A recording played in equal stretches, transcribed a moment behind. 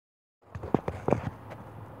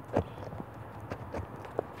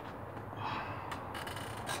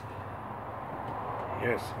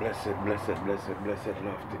Yes, blessed, blessed, blessed, blessed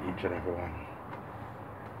love to each and every one.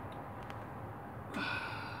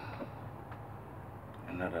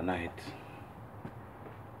 Another night.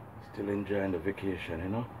 Still enjoying the vacation, you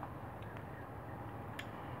know.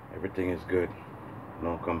 Everything is good.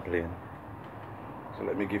 No complaint. So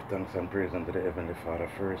let me give thanks and praise unto the Heavenly Father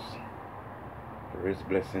first for His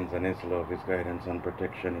blessings and His love, His guidance and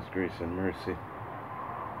protection, His grace and mercy.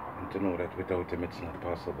 And to know that without Him it's not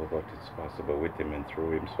possible, but it's possible with Him and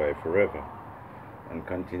through Him, so I forever. And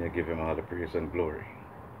continue to give Him all the praise and glory.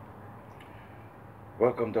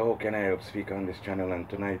 Welcome to How Can I Help Speak on this channel, and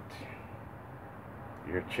tonight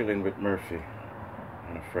you're chilling with Murphy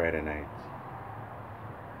on a Friday night.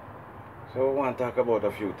 So I want to talk about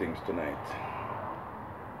a few things tonight.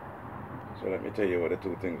 So let me tell you what the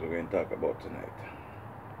two things we're going to talk about tonight.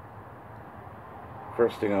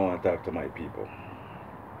 First thing, I want to talk to my people.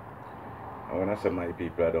 And when I say my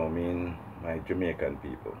people, I don't mean my Jamaican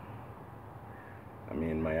people. I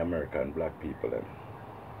mean my American black people.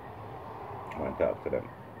 I want to talk to them.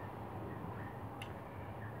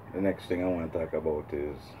 The next thing I want to talk about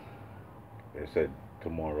is, they said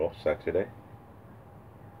tomorrow, Saturday,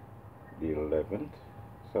 the 11th,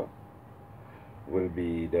 so will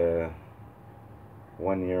be the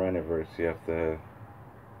 1-year anniversary of the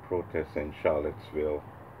protests in Charlottesville,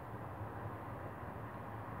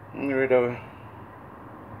 where the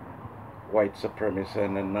white supremacists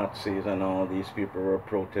and the Nazis and all these people were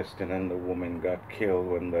protesting, and the woman got killed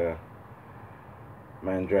when the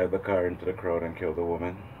man drove the car into the crowd and killed the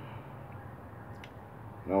woman.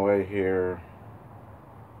 Now I hear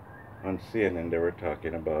on CNN they were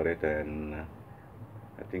talking about it, and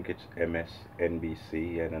I think it's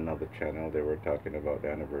MSNBC and another channel, they were talking about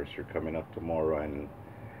the anniversary coming up tomorrow, and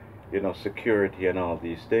you know, security and all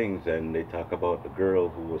these things, and they talk about the girl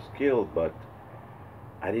who was killed, but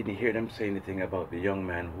I didn't hear them say anything about the young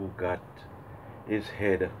man who got his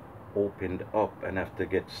head opened up and have to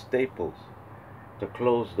get staples to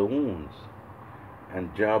close the wounds,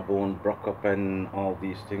 and jawbone broke up and all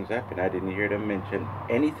these things happen. I didn't hear them mention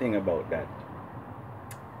anything about that.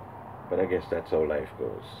 But I guess that's how life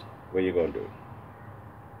goes. What you gonna do?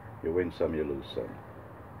 You win some, you lose some.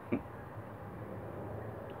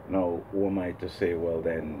 Now, who am I to say, well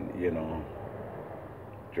then, you know,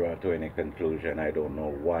 draw to any conclusion? I don't know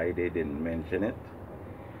why they didn't mention it.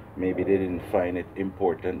 Maybe they didn't find it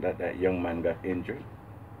important that that young man got injured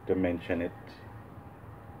to mention it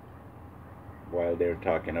while they're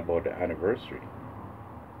talking about the anniversary.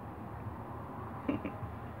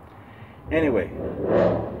 Anyway,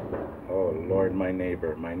 oh Lord, my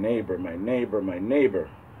neighbor, my neighbor, my neighbor, my neighbor.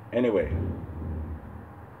 Anyway,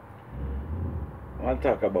 I want to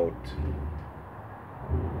talk about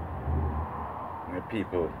my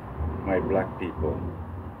people, my black people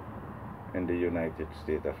in the United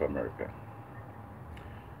States of America.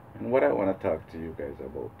 And what I want to talk to you guys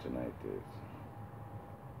about tonight is,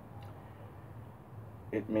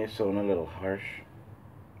 it may sound a little harsh,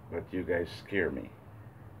 but you guys scare me.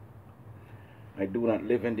 I do not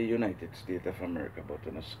live in the United States of America, but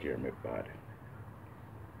it don't scare me bad.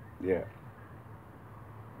 Yeah.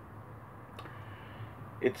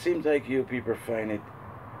 It seems like you people find it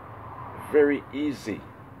very easy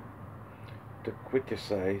to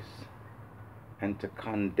criticize and to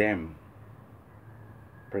condemn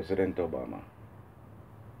President Obama.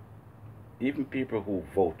 Even people who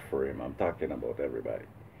vote for him, I'm talking about everybody.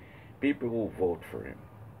 People who vote for him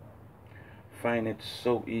find it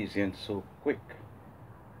so easy and so quick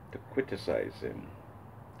to criticize him,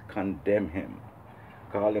 condemn him,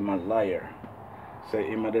 call him a liar, say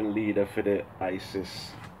him are the leader for the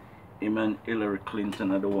ISIS, him and Hillary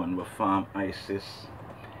Clinton are the one who farm ISIS,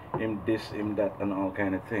 him this, him that, and all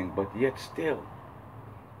kind of thing. But yet still,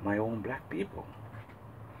 my own black people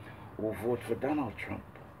who vote for Donald Trump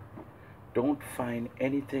don't find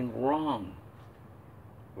anything wrong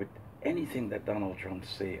with anything that Donald Trump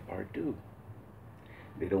say or do.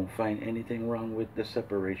 They don't find anything wrong with the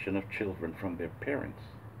separation of children from their parents.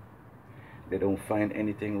 They don't find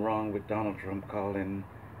anything wrong with Donald Trump calling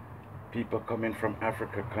people coming from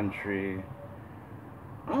Africa country,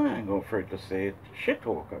 I ain't going afraid to say it,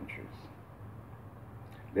 shithole countries.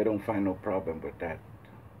 They don't find no problem with that.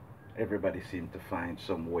 Everybody seems to find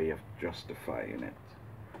some way of justifying it.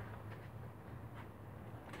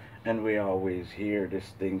 And we always hear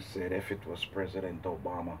this thing said, if it was President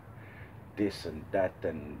Obama, this and that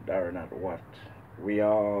and or not what. We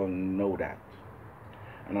all know that.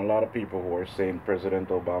 And a lot of people who are saying President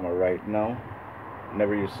Obama right now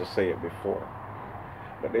never used to say it before.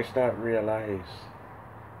 But they start realize,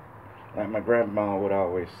 like my grandma would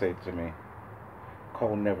always say to me,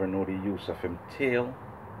 cow never know the use of him tail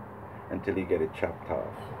until he get it chopped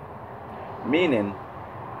off. Meaning,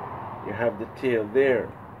 you have the tail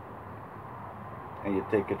there and you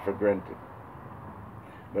take it for granted.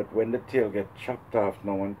 But when the tail get chopped off,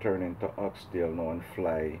 no one turn into oxtail, no one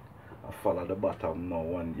fly or follow the bottom, no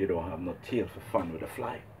one, you don't have no tail for fun with a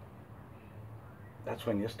fly. That's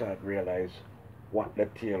when you start realize what the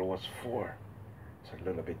tail was for. It's a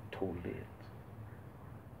little bit too late.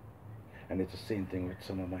 And it's the same thing with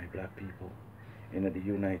some of my black people in the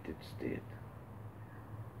United States.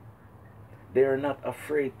 They are not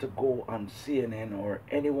afraid to go on CNN or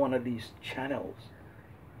any one of these channels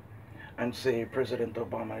and say President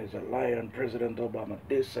Obama is a liar and President Obama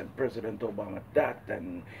this and President Obama that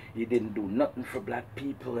and he didn't do nothing for black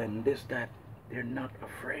people and this, that. They're not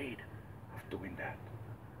afraid of doing that.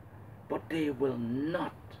 But they will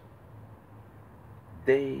not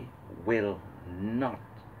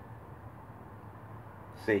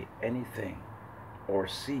say anything or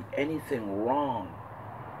see anything wrong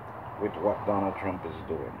with what Donald Trump is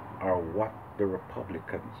doing or what the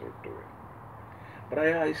Republicans are doing. But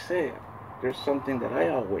I always say, there's something that I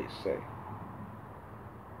always say.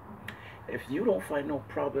 If you don't find no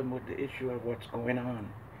problem with the issue of what's going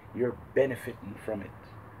on, you're benefiting from it.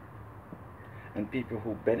 And people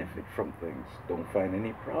who benefit from things don't find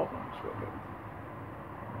any problems with it.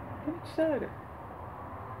 And it's sad.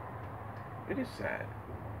 It is sad.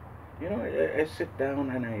 You know, I sit down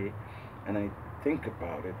and I think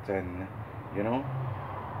about it, and you know,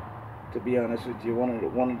 to be honest with you,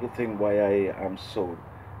 one of the things why I am so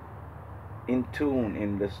in tune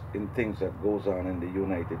in things that goes on in the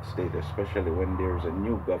United States, especially when there's a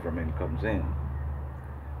new government comes in,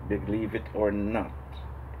 believe it or not,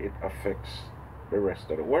 it affects the rest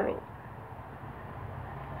of the world.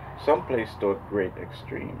 Some places to a great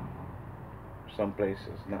extreme, some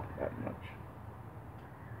places not that much.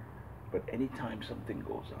 But anytime something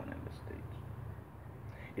goes on in the States,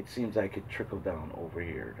 it seems like it trickled down over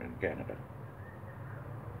here in Canada.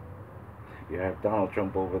 You have Donald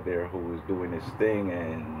Trump over there who is doing his thing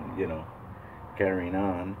and, you know, carrying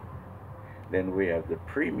on. Then we have the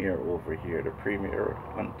Premier over here, the Premier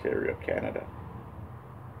of Ontario, Canada,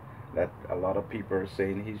 that a lot of people are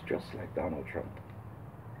saying he's just like Donald Trump.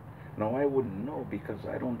 Now, I wouldn't know because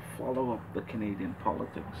I don't follow up the Canadian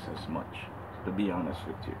politics as much, to be honest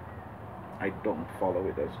with you. I don't follow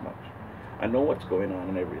it as much. I know what's going on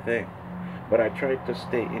and everything, but I try to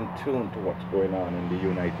stay in tune to what's going on in the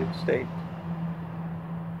United States.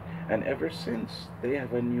 And ever since they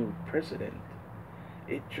have a new president,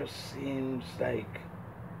 it just seems like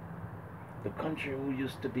the country who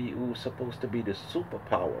was supposed to be the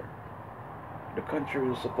superpower, the country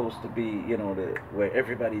who's supposed to be, you know, where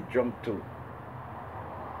everybody jumped to,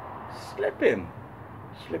 slipping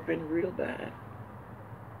real bad.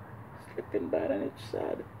 Slipping bad, and it's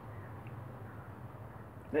sad.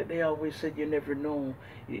 They always said you never know,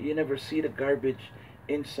 you never see the garbage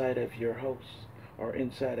inside of your house or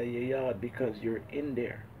inside of your yard because you're in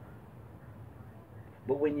there.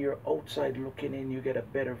 But when you're outside looking in, you get a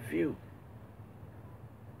better view.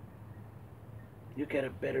 You get a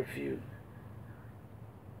better view.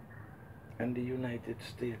 And the United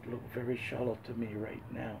States look very shallow to me right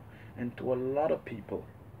now, and to a lot of people.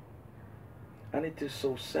 And it is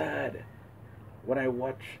so sad when I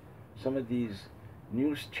watch some of these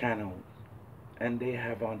news channels and they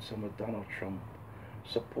have on some of Donald Trump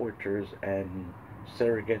supporters and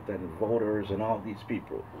surrogate and voters and all these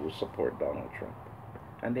people who support Donald Trump.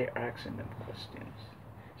 And they're asking them questions.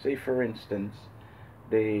 Say, for instance,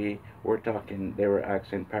 they were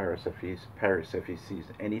asking Paris if he sees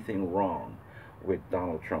anything wrong with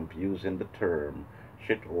Donald Trump using the term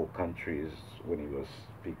shithole countries when he was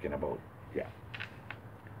speaking about, yeah.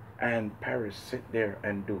 And Paris sit there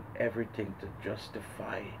and do everything to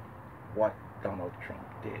justify what Donald Trump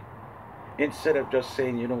did. Instead of just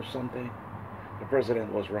saying, you know something, the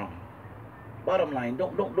president was wrong. Bottom line,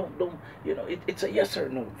 don't, you know, it's a yes or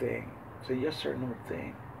no thing. It's a yes or no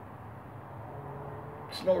thing.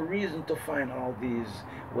 It's no reason to find all these,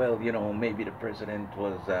 well, you know, maybe the president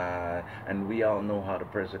was, and we all know how the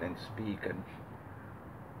president speak, and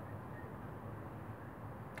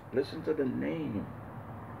listen to the name.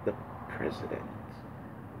 The president.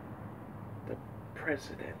 The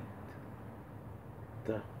president.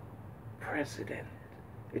 The president.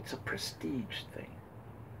 It's a prestige thing.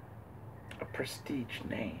 A prestige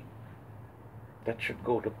name that should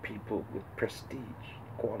go to people with prestige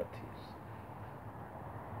qualities.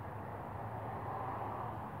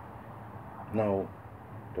 Now,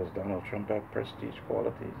 does Donald Trump have prestige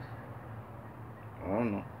qualities? I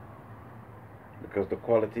don't know. because the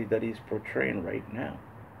quality that he's portraying right now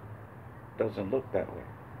doesn't look that way.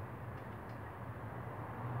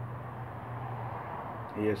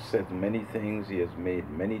 He has said many things, he has made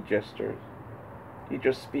many gestures. He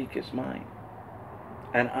just speaks his mind.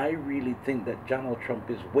 And I really think that Donald Trump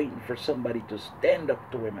is waiting for somebody to stand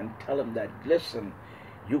up to him and tell him that, listen,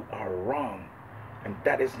 you are wrong, and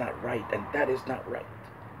that is not right, and that is not right.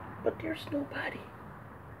 But there's nobody.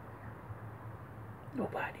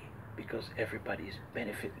 Nobody. Because everybody is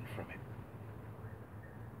benefiting from it.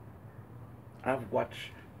 I've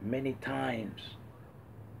watched many times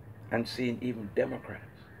and seen even Democrats,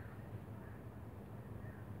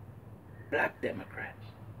 black Democrats.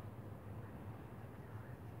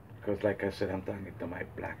 Because like I said, I'm talking to my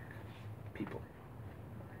black people.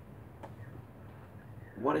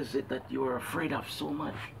 What is it that you are afraid of so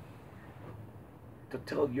much? To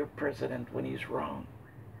tell your president when he's wrong.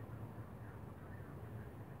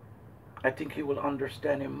 I think he will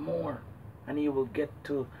understand him more, and he will get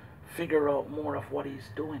to figure out more of what he's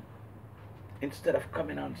doing, instead of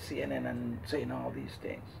coming on CNN and saying all these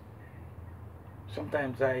things.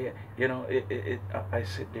 Sometimes I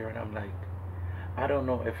sit there and I'm like, I don't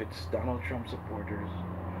know if it's Donald Trump supporters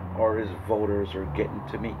or his voters are getting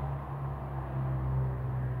to me.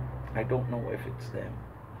 I don't know if it's them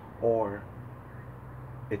or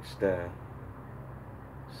it's the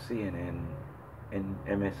CNN and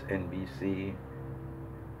MSNBC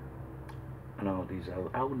and all these.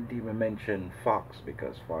 I wouldn't even mention Fox,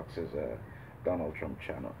 because Fox is a Donald Trump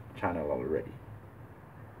channel already.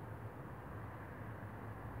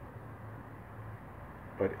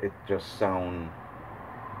 But it just sound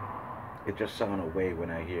away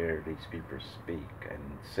when I hear these people speak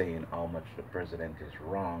and saying how much the president is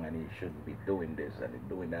wrong and he shouldn't be doing this and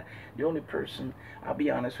doing that. The only person, I'll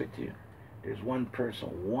be honest with you, there's one person,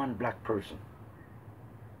 one black person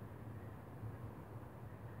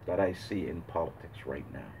that I see in politics right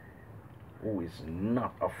now who is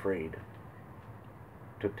not afraid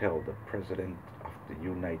to tell the president of the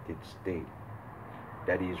United States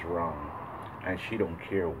that he's wrong, and she don't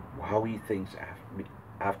care how he thinks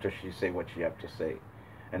after she say what she have to say,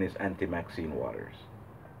 and it's anti-Maxine Waters.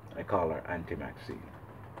 I call her anti-Maxine.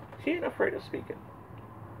 She ain't afraid of speaking.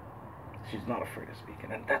 She's not afraid of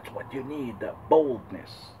speaking, and that's what you need, the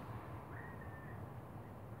boldness.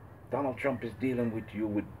 Donald Trump is dealing with you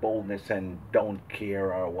with boldness and don't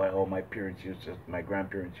care, or well, my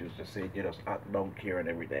grandparents used to say, you just don't care and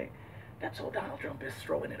everything. That's how Donald Trump is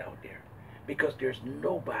throwing it out there, because there's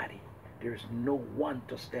no one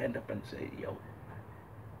to stand up and say, yo,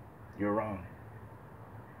 you're wrong.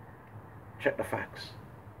 Check the facts.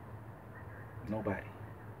 Nobody.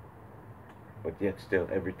 But yet still,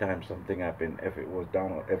 every time something happened, if it was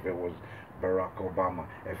Donald, if it was Barack Obama,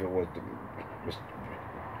 if it was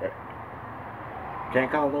can't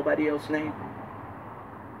call nobody else's name.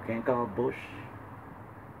 Can't call Bush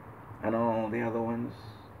and all the other ones.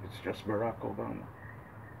 It's just Barack Obama.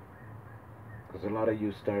 Because a lot of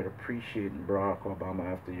you start appreciating Barack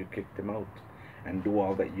Obama after you kicked him out and do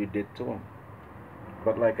all that you did to him.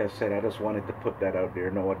 But like I said, I just wanted to put that out there.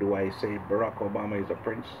 No, do I say Barack Obama is a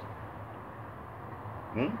prince?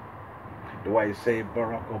 Do I say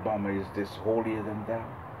Barack Obama is this holier than thou?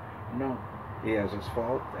 No. He has his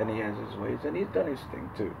fault and he has his ways, and he's done his thing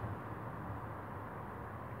too.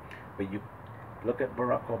 But you look at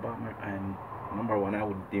Barack Obama, and number one, I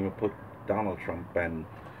wouldn't even put Donald Trump and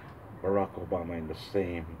Barack Obama in the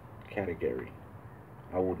same category.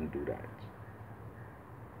 I wouldn't do that.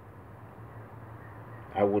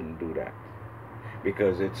 I wouldn't do that.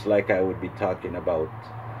 Because it's like I would be talking about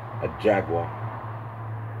a Jaguar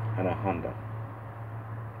and a Honda.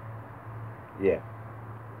 Yeah.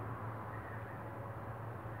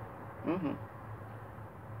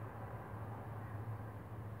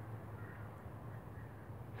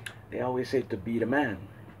 They always say to be the man.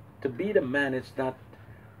 To be the man, it's not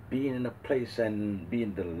being in a place and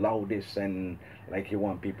being the loudest and like you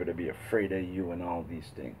want people to be afraid of you and all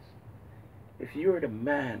these things. If you're the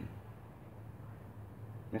man,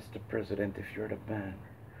 Mr. President, if you're the man,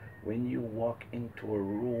 when you walk into a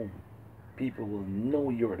room, people will know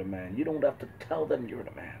you're the man. You don't have to tell them you're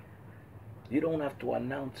the man. You don't have to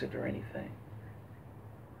announce it or anything.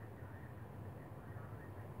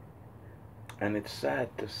 And it's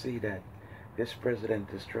sad to see that this president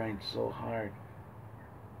is trying so hard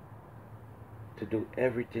to do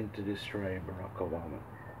everything to destroy Barack Obama,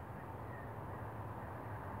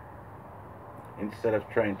 instead of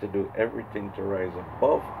trying to do everything to rise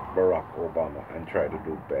above Barack Obama and try to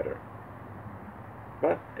do better.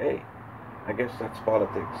 But hey, I guess that's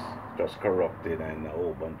politics, just corrupted and a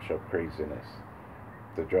whole bunch of craziness.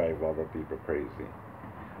 to drive other people crazy.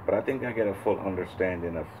 But I think I get a full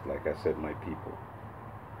understanding of, like I said, my people.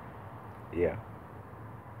 Yeah,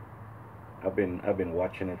 I've been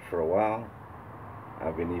watching it for a while.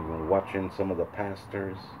 I've been even watching some of the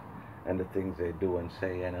pastors and the things they do and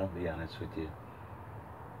say, and I'll be honest with you,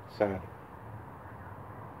 sad.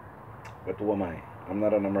 But who am I? I'm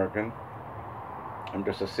not an American. I'm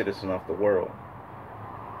just a citizen of the world.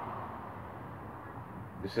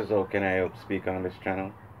 This is How Can I Help Speak on this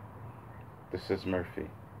channel. This is Murphy.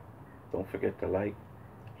 Don't forget to like,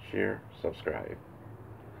 share, subscribe.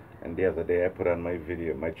 And the other day I put on my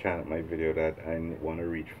video, my video that I want to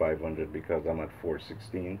reach 500 because I'm at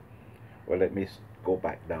 416. Well, let me go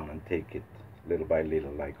back down and take it little by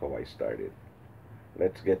little like how I started.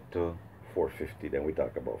 Let's get to 450, then we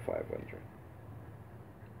talk about 500.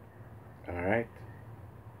 Alright?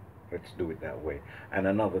 Let's do it that way. And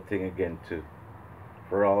another thing again too,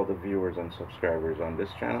 for all the viewers and subscribers on this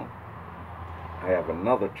channel, I have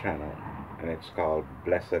another channel, and it's called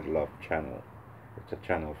Blessed Love Channel. It's a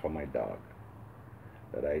channel for my dog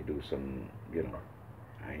that I do some,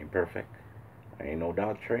 I ain't perfect. I ain't no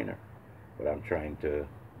dog trainer, but I'm trying to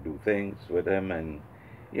do things with him and,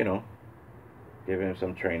 you know, give him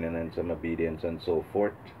some training and some obedience and so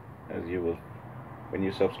forth. As you will, when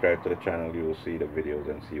you subscribe to the channel, you will see the videos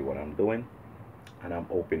and see what I'm doing, and I'm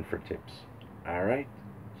open for tips. Alright?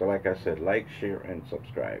 So like I said, like, share, and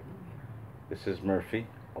subscribe. This is Murphy.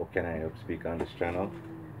 How can I help speak on this channel?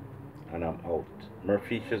 And I'm out.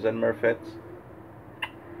 Murphicious and Murfettes.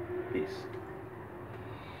 Peace.